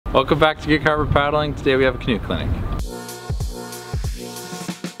Welcome back to Geek Harbor Paddling. Today we have a canoe clinic.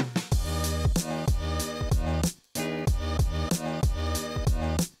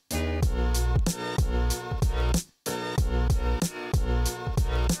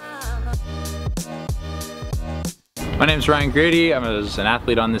 My name is Ryan Grady. I was an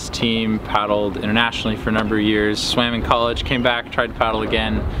athlete on this team, paddled internationally for a number of years, swam in college, came back, tried to paddle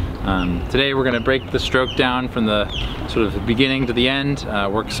again. Today we're going to break the stroke down from the sort of the beginning to the end,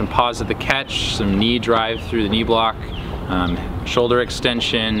 work some pause at the catch, some knee drive through the knee block, shoulder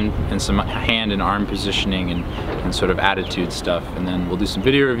extension, and some hand and arm positioning and sort of attitude stuff. And then we'll do some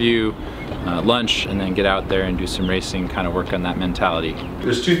video review, lunch, and then get out there and do some racing, kind of work on that mentality.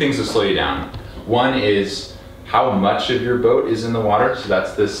 There's two things that slow you down. One is how much of your boat is in the water, so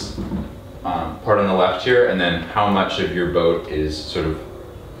that's this part on the left here, and then how much of your boat is sort of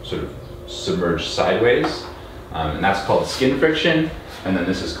submerged sideways, and that's called skin friction, and then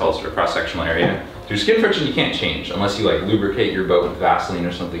this is called sort of cross-sectional area. Through skin friction you can't change unless you like lubricate your boat with Vaseline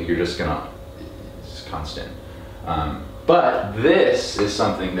or something. You're just gonna, it's constant. But this is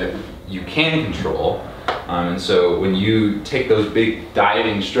something that you can control. And so when you take those big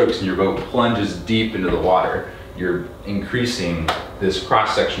diving strokes and your boat plunges deep into the water, you're increasing this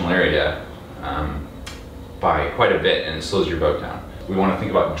cross-sectional area by quite a bit, and it slows your boat down. We want to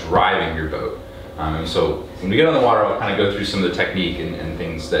think about driving your boat. And so when we get on the water, I'll kind of go through some of the technique and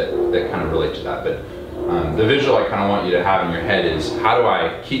things that kind of relate to that. But the visual I kind of want you to have in your head is, how do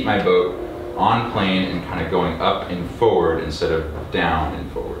I keep my boat on plane and kind of going up and forward instead of down and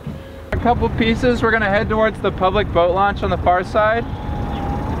forward? A couple pieces. We're going to head towards the public boat launch on the far side,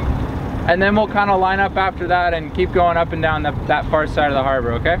 and then we'll kind of line up after that and keep going up and down that far side of the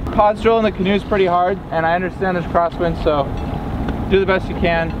harbor, okay? Pause drill in the canoe is pretty hard, and I understand there's crosswind, so do the best you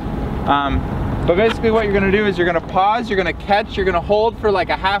can. But basically what you're going to do is you're going to pause, you're going to catch, you're going to hold for like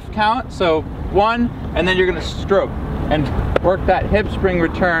a half count, so 1, and then you're going to stroke and work that hip spring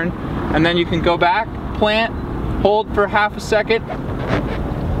return, and then you can go back, plant, hold for half a second,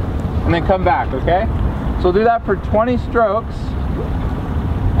 and then come back, okay? So we'll do that for 20 strokes,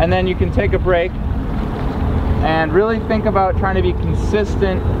 and then you can take a break and really think about trying to be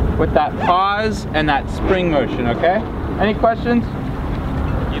consistent with that pause and that spring motion, okay? Any questions?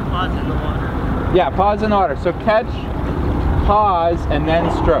 You pause in the water. Yeah, pause in the water. So catch, pause, and then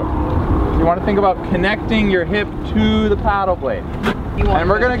stroke. You want to think about connecting your hip to the paddle blade. And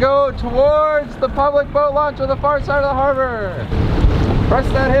we're going to go towards the public boat launch on the far side of the harbor. Press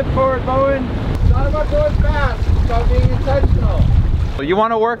that hip forward, Bowen. It's not about going fast, it's about being intentional. You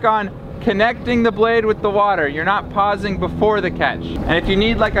want to work on connecting the blade with the water. You're not pausing before the catch. And if you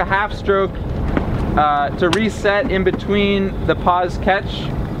need like a half stroke to reset in between the pause catch,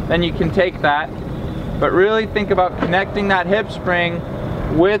 then you can take that. But really think about connecting that hip spring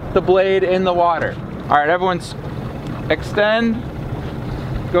with the blade in the water. All right, everyone's extend,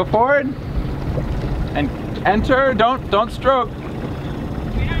 go forward, and enter. Don't stroke.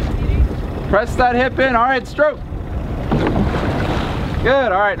 Press that hip in. All right, stroke.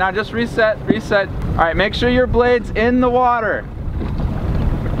 Good. All right, now just reset. All right, make sure your blade's in the water.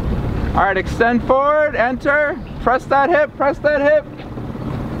 All right, extend forward, enter, press that hip,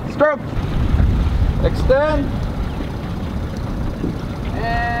 stroke, extend,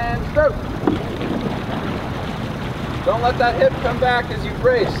 and stroke. Don't let that hip come back as you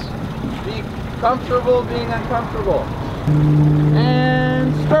brace. Be comfortable being uncomfortable.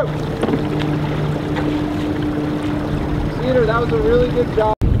 And stroke. Cedar, that was a really good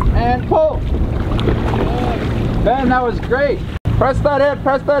job. And pull. Ben, that was great. Press that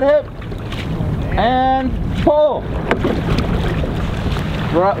hip, and pull.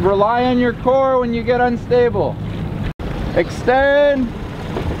 Rely on your core when you get unstable. Extend,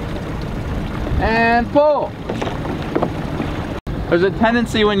 and pull. There's a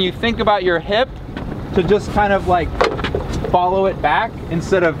tendency when you think about your hip to just kind of like follow it back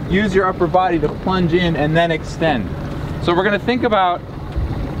instead of use your upper body to plunge in and then extend. So we're going to think about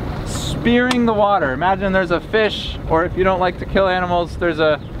spearing the water. Imagine there's a fish, or if you don't like to kill animals, there's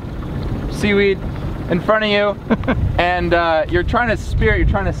a seaweed in front of you, and you're trying to spear it, you're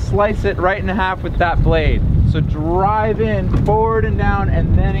trying to slice it right in half with that blade. So drive in, forward and down,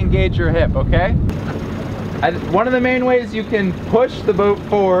 and then engage your hip, okay? One of the main ways you can push the boat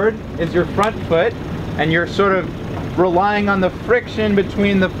forward is your front foot, and you're sort of relying on the friction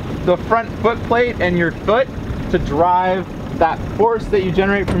between the front foot plate and your foot to drive that force that you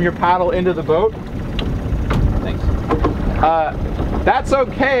generate from your paddle into the boat. Thanks. That's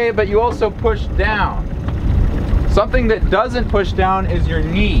okay, but you also push down. Something that doesn't push down is your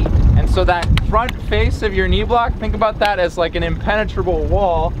knee. And so that front face of your knee block, think about that as like an impenetrable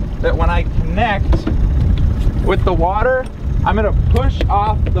wall that when I connect with the water, I'm gonna push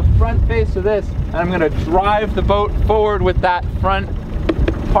off the front face of this and I'm gonna drive the boat forward with that front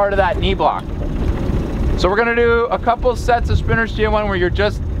part of that knee block. So we're gonna do a couple sets of Spinner's GM1 where you're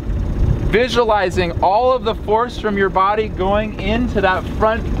just visualizing all of the force from your body going into that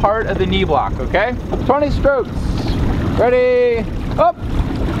front part of the knee block, okay? 20 strokes. Ready, up.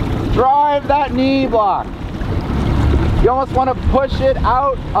 Drive that knee block. You almost want to push it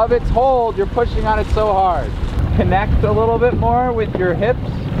out of its hold. You're pushing on it so hard. Connect a little bit more with your hips.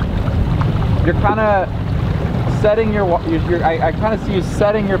 You're kind of setting I kind of see you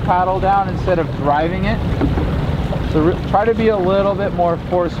setting your paddle down instead of driving it. So try to be a little bit more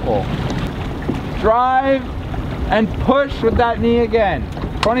forceful. Drive and push with that knee again.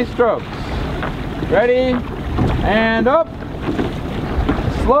 20 strokes. Ready, and up.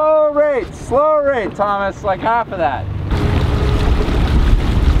 Slow rate, Thomas, like half of that.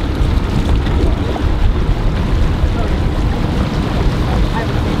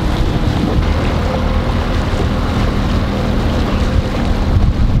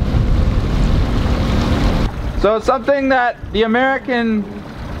 So something that the American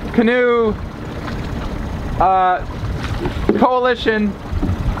Canoe Coalition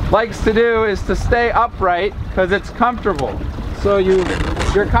likes to do is to stay upright because it's comfortable. So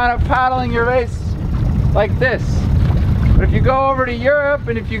you're kind of paddling your race like this. But if you go over to Europe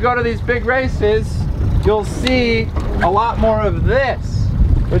and if you go to these big races, you'll see a lot more of this,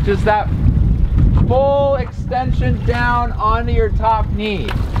 which is that full extension down onto your top knee.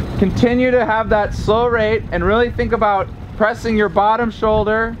 Continue to have that slow rate and really think about pressing your bottom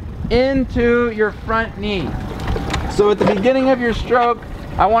shoulder into your front knee. So at the beginning of your stroke,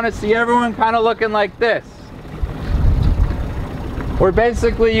 I want to see everyone kind of looking like this. Where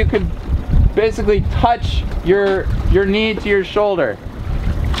basically you could touch your knee to your shoulder,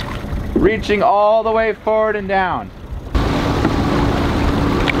 reaching all the way forward and down.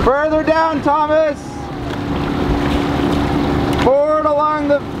 Further down, Thomas. Forward along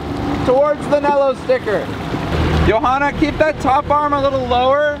towards the Nello sticker. Johanna, keep that top arm a little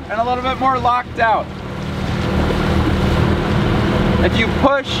lower and a little bit more locked out. If you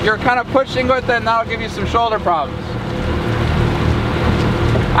push, you're kind of pushing with it, and that'll give you some shoulder problems.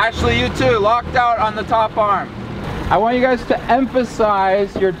 Actually, you too, locked out on the top arm. I want you guys to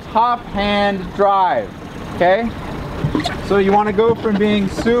emphasize your top hand drive, okay? So you want to go from being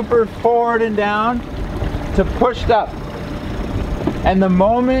super forward and down to pushed up. And the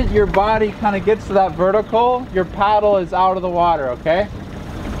moment your body kind of gets to that vertical, your paddle is out of the water, okay?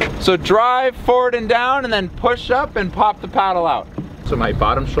 So drive forward and down and then push up and pop the paddle out. So my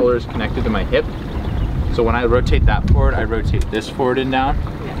bottom shoulder is connected to my hip. So when I rotate that forward, I rotate this forward and down.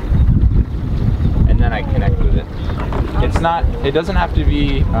 And then I connect with it. It doesn't have to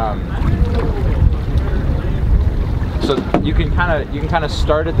be, so you can kind of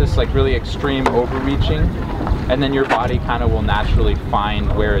start at this like really extreme overreaching, and then your body kind of will naturally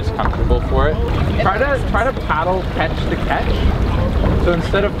find where is comfortable for it. Try to paddle catch to catch. So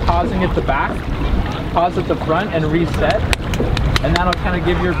instead of pausing at the back, pause at the front and reset, and that'll kind of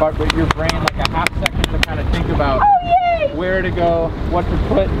give your brain like a half second to kind of think about where to go, what to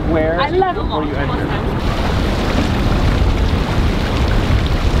put where before you enter.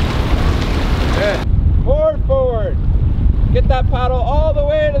 Good. Forward. Get that paddle all the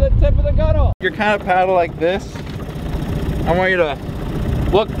way to the tip of the gunnel. You're kind of paddle like this. I want you to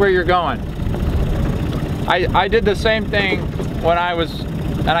look where you're going. I did the same thing when I was,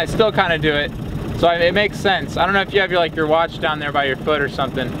 and I still kind of do it. So it makes sense. I don't know if you have your watch down there by your foot or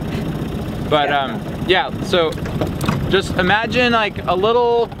something. But yeah, so just imagine like a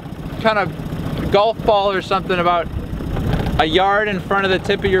little kind of golf ball or something about a yard in front of the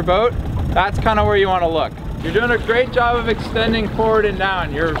tip of your boat. That's kind of where you want to look. You're doing a great job of extending forward and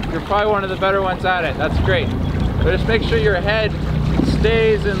down. You're probably one of the better ones at it. That's great. But just make sure your head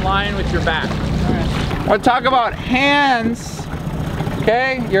stays in line with your back. All right. I want to talk about hands,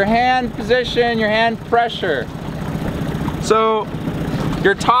 okay? Your hand position, your hand pressure. So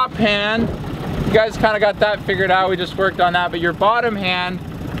your top hand, you guys kind of got that figured out. We just worked on that. But your bottom hand,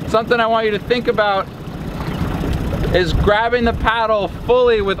 something I want you to think about is grabbing the paddle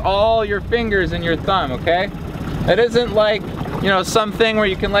fully with all your fingers and your thumb, okay? It isn't like, you know, something where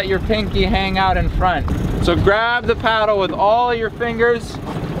you can let your pinky hang out in front. So grab the paddle with all your fingers,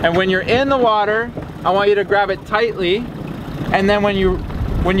 and when you're in the water, I want you to grab it tightly, and then when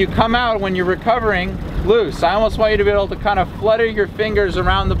you come out, when you're recovering, loose. I almost want you to be able to kind of flutter your fingers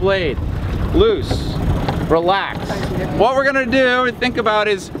around the blade. Loose, relax. What we're gonna do, think about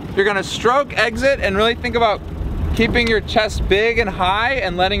is you're gonna stroke, exit, and really think about keeping your chest big and high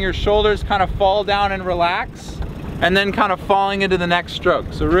and letting your shoulders kind of fall down and relax, and then kind of falling into the next stroke.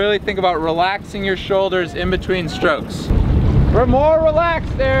 So really think about relaxing your shoulders in between strokes. We're more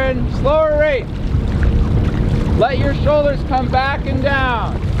relaxed, Aaron, slower rate. Let your shoulders come back and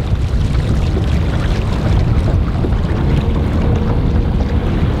down.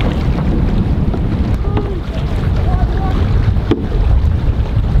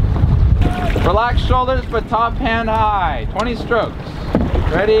 Relax shoulders, but top hand high. 20 strokes.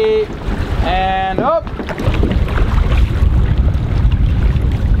 Ready, and up.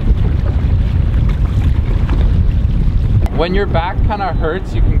 When your back kind of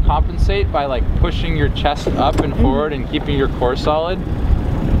hurts, you can compensate by like pushing your chest up and forward and keeping your core solid.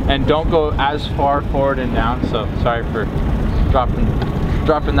 And don't go as far forward and down. So sorry for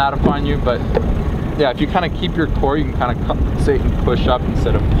dropping that upon you, but yeah, if you kind of keep your core, you can kind of compensate and push up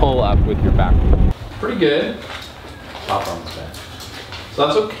instead of pull up with your back. Pretty good. Top arms back. So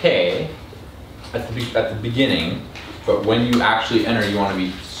that's okay at the beginning, but when you actually enter, you want to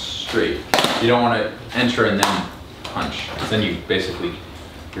be straight. You don't want to enter and then punch. Then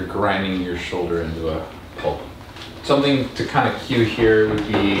you're grinding your shoulder into a pulp. Something to kind of cue here would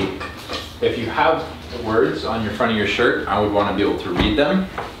be, if you have the words on your front of your shirt, I would want to be able to read them.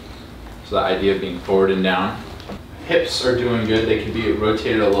 So the idea of being forward and down. Hips are doing good. They can be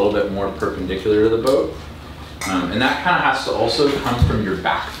rotated a little bit more perpendicular to the boat. And that kind of has to also come from your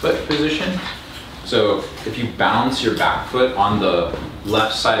back foot position. So if you balance your back foot on the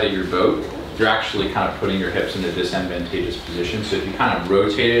left side of your boat, you're actually kind of putting your hips in a disadvantageous position. So if you kind of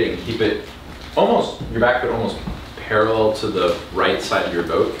rotate it and keep it almost, your back foot almost parallel to the right side of your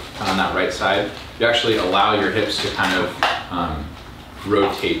boat, kind of on that right side, you actually allow your hips to kind of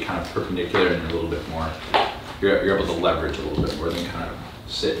rotate kind of perpendicular and a little bit more. You're able to leverage a little bit more than kind of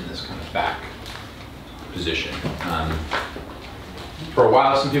sit in this kind of back position. For a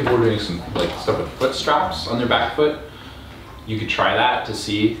while, some people were doing some like stuff with foot straps on their back foot. You could try that to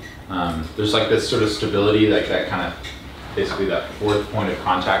see. There's like this sort of stability, like that kind of, basically that fourth point of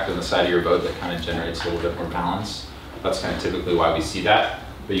contact on the side of your boat that kind of generates a little bit more balance. That's kind of typically why we see that.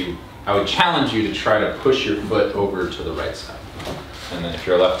 But I would challenge you to try to push your foot over to the right side. And then if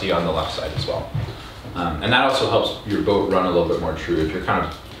you're a lefty, on the left side as well. And that also helps your boat run a little bit more true. If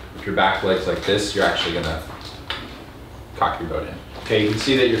your back leg's like this, you're actually gonna cock your boat in. Okay, you can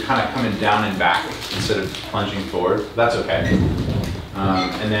see that you're kind of coming down and back instead of plunging forward. That's okay.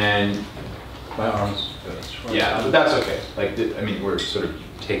 And then my arms. Yeah, but that's okay. Like, I mean, we're sort of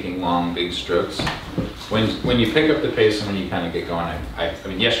taking long, big strokes. When you pick up the pace and when you kind of get going, I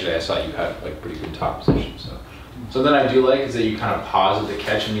mean, yesterday I saw you had like pretty good top position. So something I do like is that you kind of pause at the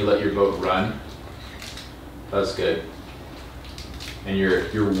catch and you let your boat run. That's good. And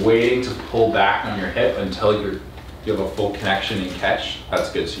you're waiting to pull back on your hip until you have a full connection and catch. That's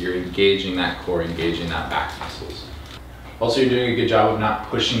good. So you're engaging that core, engaging that back muscles. Also, you're doing a good job of not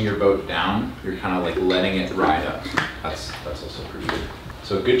pushing your boat down. You're kind of like letting it ride up. That's also pretty good.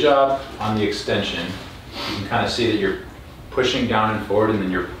 So good job on the extension. You can kind of see that you're pushing down and forward, and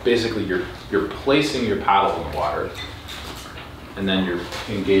then you're placing your paddle in the water, and then you're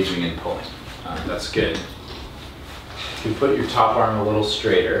engaging and pulling. That's good. You can put your top arm a little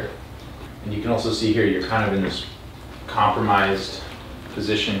straighter, and you can also see here you're kind of in this compromised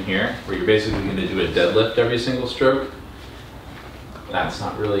position here, where you're basically going to do a deadlift every single stroke. That's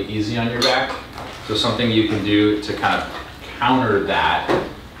not really easy on your back. So something you can do to kind of counter that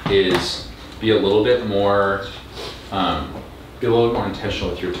is be a little bit more intentional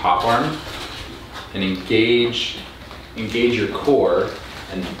with your top arm and engage your core,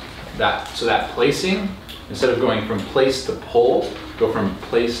 and so that placing, instead of going from place to pull, go from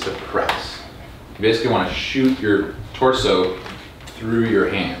place to press. You basically want to shoot your torso through your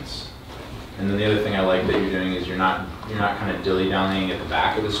hands. And then the other thing I like that you're doing is you're not kind of dilly-dallying at the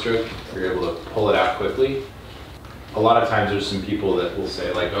back of the stroke. You're able to pull it out quickly. A lot of times there's some people that will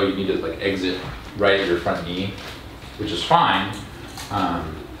say like, oh, you need to like exit right at your front knee, which is fine.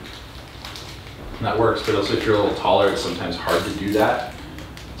 And that works, but also if you're a little taller, it's sometimes hard to do that.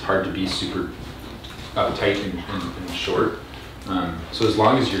 It's hard to be super uptight and short. So as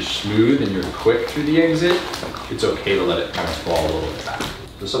long as you're smooth and you're quick through the exit, it's okay to let it kind of fall a little bit back.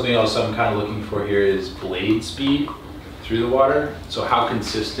 So something else I'm kind of looking for here is blade speed through the water. So how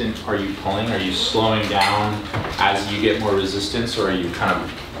consistent are you pulling? Are you slowing down as you get more resistance, or are you kind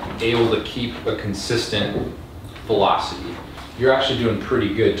of able to keep a consistent velocity? You're actually doing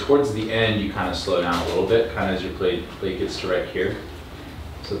pretty good. Towards the end, you kind of slow down a little bit, kind of as your blade gets to right here.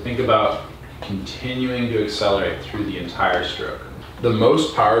 So think about continuing to accelerate through the entire stroke. the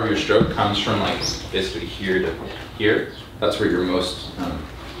most power of your stroke comes from like basically here to here. That's where you're most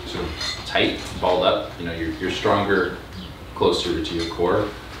sort of tight, balled up. You know, you're stronger closer to your core.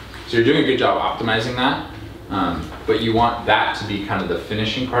 So you're doing a good job optimizing that. But you want that to be kind of the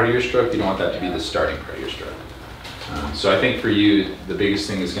finishing part of your stroke. You don't want that to be the starting part of your stroke. So I think for you, the biggest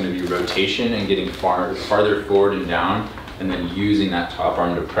thing is going to be rotation and getting farther forward and down, and then using that top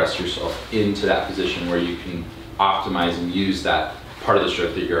arm to press yourself into that position where you can optimize and use that part of the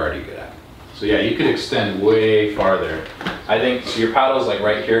stroke that you're already good at. So yeah, you could extend way farther. I think, so your paddle is like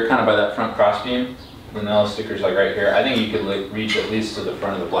right here, kind of by that front crossbeam. The nail sticker's like right here. I think you could like reach at least to the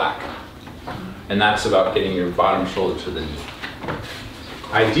front of the black. And that's about getting your bottom shoulder to the knee.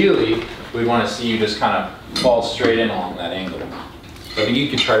 Ideally, we want to see you just kind of fall straight in along that angle. So I think you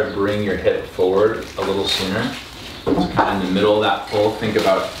could try to bring your hip forward a little sooner. So kind of in the middle of that pull, think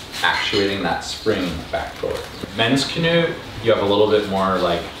about actuating that spring back forward. Men's canoe, you have a little bit more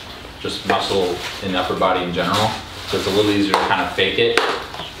like just muscle in the upper body in general. So it's a little easier to kind of fake it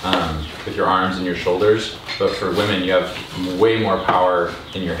with your arms and your shoulders. But for women, you have way more power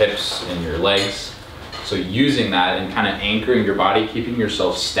in your hips and your legs. So using that and kind of anchoring your body, keeping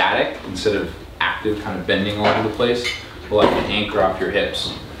yourself static instead of active, kind of bending all over the place, will let you anchor off your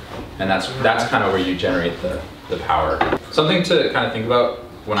hips. And that's kind of where you generate the power. Something to kind of think about,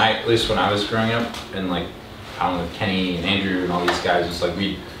 at least when I was growing up, and like paddling with Kenny and Andrew and all these guys, it's like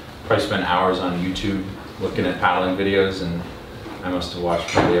we probably spent hours on YouTube looking at paddling videos, and I must have watched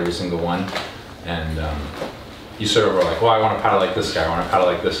probably every single one. And you sort of were like, well, I want to paddle like this guy, I want to paddle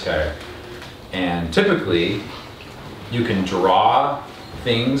like this guy. And typically, you can draw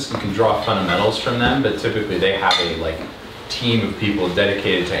things, you can draw fundamentals from them, but typically they have a team of people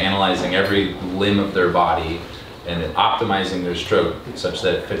dedicated to analyzing every limb of their body and optimizing their stroke such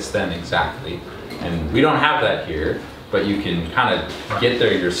that it fits them exactly. And we don't have that here, but you can kind of get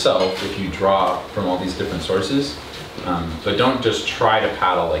there yourself if you draw from all these different sources. But don't just try to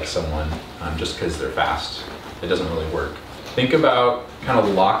paddle like someone just because they're fast. It doesn't really work. Think about kind of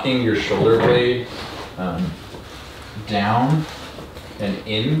locking your shoulder blade down and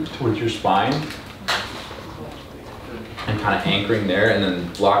in towards your spine and kind of anchoring there, and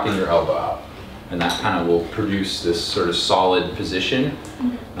then locking your elbow out. And that kind of will produce this sort of solid position.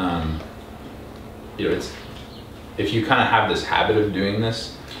 You know, if you kind of have this habit of doing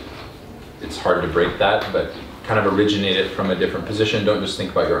this, it's hard to break that, but kind of originate it from a different position. Don't just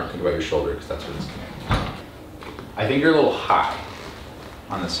think about your arm, think about your shoulder, because that's what it's going to be. I think you're a little high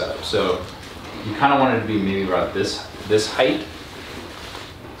on the setup, so you kind of want it to be maybe about this height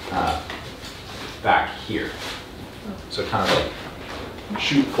back here. So kind of like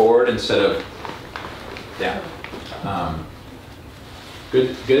shoot forward instead of down.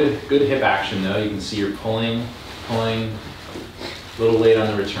 Good hip action though. You can see you're pulling, a little late on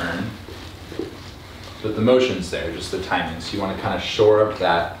the return, but the motion's there, just the timing. So you want to kind of shore up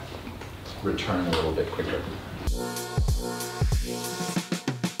that return a little bit quicker.